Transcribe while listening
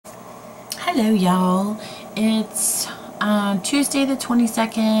Hello y'all, it's Tuesday the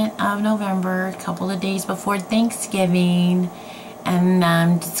 22nd of November, a couple of days before Thanksgiving, and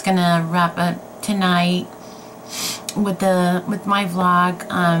I'm just gonna wrap up tonight with my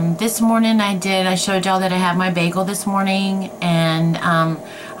vlog. This morning I showed y'all that I had my bagel this morning, and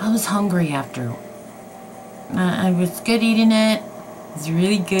I was hungry after. I was good eating it. It was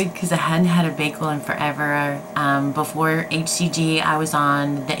really good because I hadn't had a bagel in forever. Before HCG, I was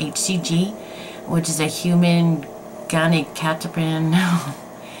on the HCG, which is a human gonadotropin.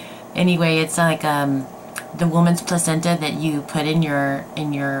 Anyway, it's like the woman's placenta that you put in your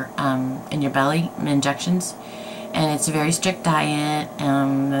belly, injections, and it's a very strict diet.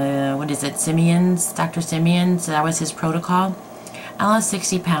 What is it, Simeon's, Dr. Simeon's? That was his protocol. I lost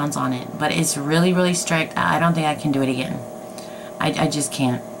 60 pounds on it, but it's really, really strict. I don't think I can do it again. I just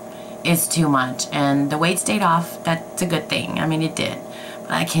can't. It's too much. And the weight stayed off. That's a good thing. I mean, it did.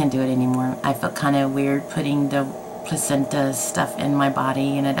 But I can't do it anymore. I felt kind of weird putting the placenta stuff in my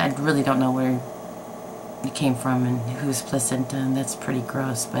body. And I really don't know where it came from and whose placenta. And that's pretty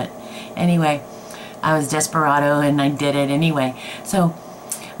gross. But anyway, I was desperado and I did it anyway. So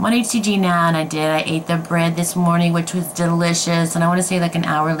I'm on HCG now, and I ate the bread this morning, which was delicious. And I want to say like an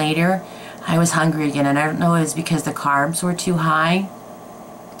hour later, I was hungry again, and I don't know if it was because the carbs were too high.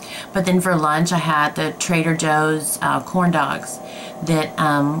 But then for lunch, I had the Trader Joe's corn dogs. That,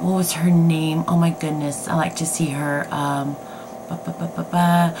 what was her name? Oh my goodness, I like to see her.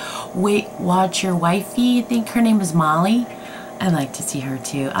 Weight Watch Your Wifey, I think her name is Molly. I like to see her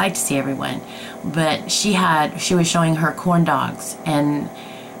too. I like to see everyone. But she was showing her corn dogs, and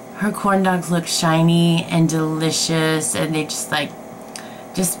her corn dogs look shiny and delicious, and they just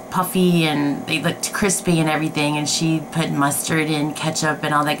puffy, and they looked crispy and everything, and she put mustard and ketchup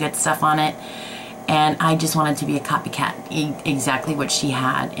and all that good stuff on it, and I just wanted to be a copycat, eat exactly what she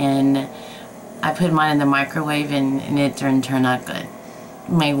had. And I put mine in the microwave, and it didn't turn out good.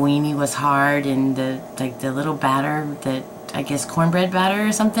 My weenie was hard, and the little batter, that I guess cornbread batter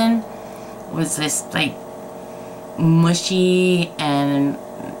or something, was just like mushy, and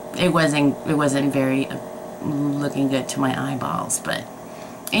it wasn't very looking good to my eyeballs. But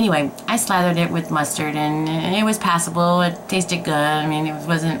anyway, I slathered it with mustard, and it was passable. It tasted good. I mean, it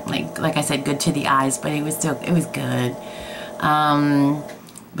wasn't like I said, good to the eyes, but it was good.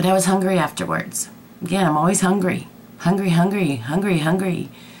 But I was hungry afterwards. Again, I'm always hungry. Hungry.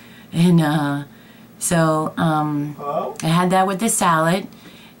 And so I had that with the salad,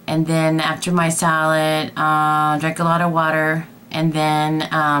 and then after my salad, drank a lot of water, and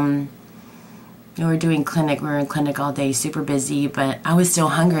then we were doing clinic. We were in clinic all day, super busy, but I was still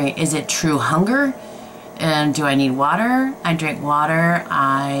hungry. Is it true hunger? And do I need water? I drank water.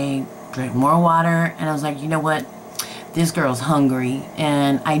 I drank more water, and I was like, you know what? This girl's hungry.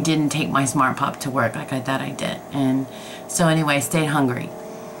 And I didn't take my Smart Pop to work like I thought I did. And so anyway, I stayed hungry.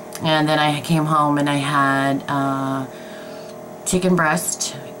 And then I came home, and I had chicken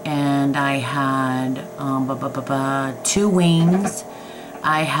breast, and I had 2 wings.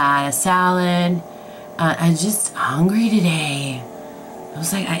 I had a salad. I was just hungry today. I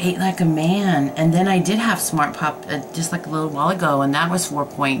was like, I ate like a man. And then I did have Smart Pop just like a little while ago, and that was 4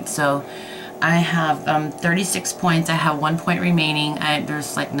 points. So I have 36 points. I have 1 point remaining.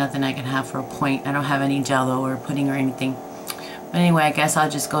 There's like nothing I can have for a point. I don't have any Jell-O or pudding or anything. But anyway, I guess I'll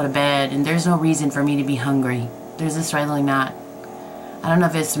just go to bed. And there's no reason for me to be hungry. There's just really not. I don't know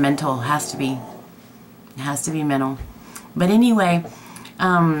if it's mental. It has to be. It has to be mental. But anyway,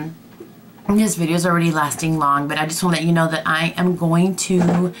 this video is already lasting long, but I just want to let you know that I am going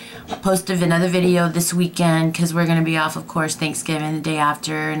to post another video this weekend, because we're going to be off, of course, Thanksgiving the day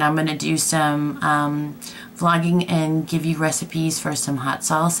after, and I'm going to do some vlogging and give you recipes for some hot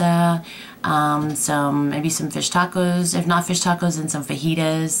salsa, maybe some fish tacos. If not fish tacos, then some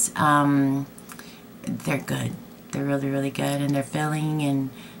fajitas. They're good. They're really, really good, and they're filling, and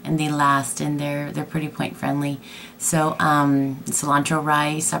they last, and they're pretty point friendly. So cilantro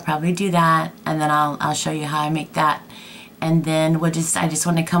rice, I'll probably do that, and then I'll show you how I make that. And then I just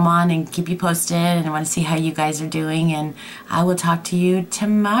want to come on and keep you posted, and I want to see how you guys are doing, and I will talk to you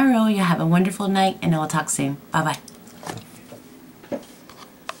tomorrow. You have a wonderful night, and I will talk soon. Bye bye.